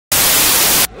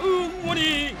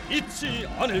잊지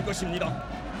않을 것입니다.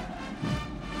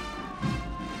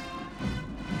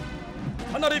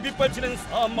 하늘에 빗발치는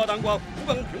사마당과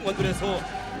후방병원들에서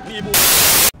미국.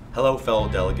 Hello, fellow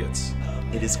delegates.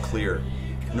 It is clear.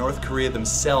 North Korea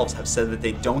themselves have said that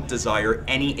they don't desire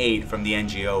any aid from the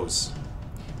NGOs.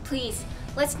 Please,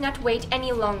 let's not wait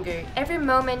any longer. Every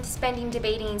moment spending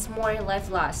debating is more life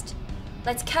lost.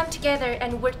 Let's come together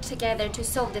and work together to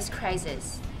solve this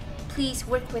crisis. Please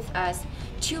work with us.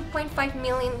 2.5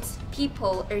 million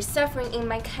people are suffering in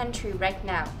my country right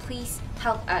now. Please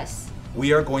help us.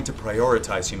 We are going to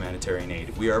prioritize humanitarian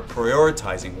aid. We are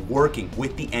prioritizing working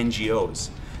with the NGOs.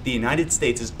 The United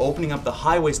States is opening up the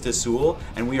highways to Seoul,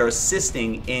 and we are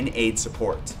assisting in aid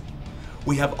support.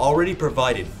 We have already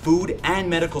provided food and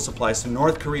medical supplies to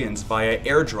North Koreans via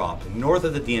airdrop north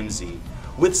of the DMZ,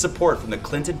 with support from the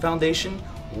Clinton Foundation,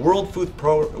 World Food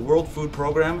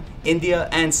Program, India,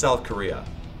 and South Korea.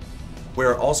 We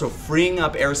are also freeing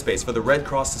up airspace for the Red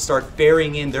Cross to start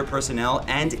ferrying in their personnel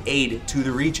and aid to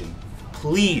the region.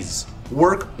 Please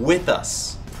work with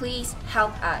us. Please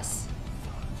help us.